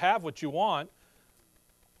let you have what you want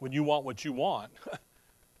when you want what you want.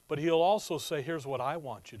 But He'll also say, here's what I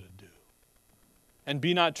want you to do. And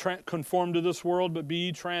be not conformed to this world, but be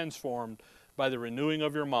ye transformed by the renewing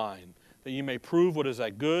of your mind, that ye may prove what is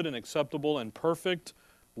that good and acceptable and perfect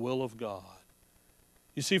will of God.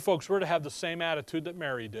 You see, folks, we're to have the same attitude that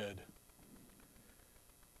Mary did.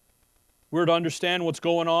 We're to understand what's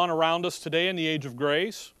going on around us today in the age of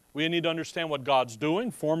grace. We need to understand what God's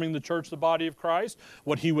doing, forming the church, the body of Christ,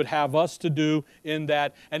 what He would have us to do in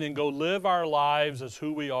that, and then go live our lives as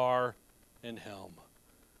who we are in Him.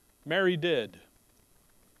 Mary did.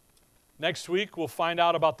 Next week, we'll find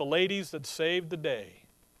out about the ladies that saved the day.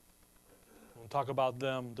 We'll talk about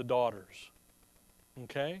them, the daughters.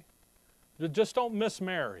 Okay? Just don't miss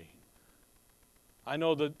Mary. I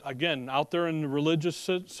know that, again, out there in the religious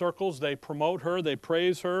circles, they promote her, they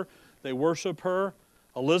praise her, they worship her.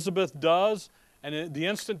 Elizabeth does. And the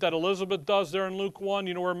instant that Elizabeth does there in Luke 1,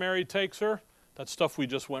 you know where Mary takes her? That stuff we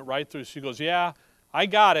just went right through. She goes, yeah, I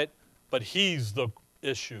got it, but He's the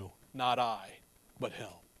issue, not I, but Him.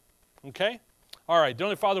 Okay? All right.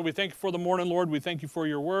 Dear Father, we thank You for the morning, Lord. We thank You for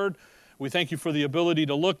Your word. We thank You for the ability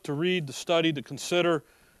to look, to read, to study, to consider,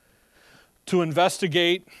 to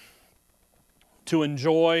investigate, to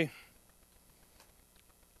enjoy.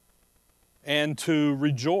 and to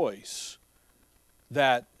rejoice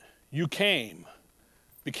that you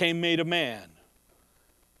became made a man,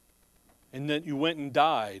 and that you went and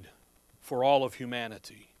died for all of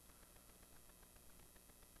humanity.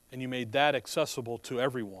 And you made that accessible to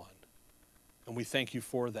everyone. And we thank you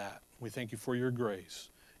for that. We thank you for your grace.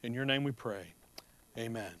 In your name we pray.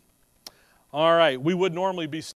 Amen. All right, we would normally be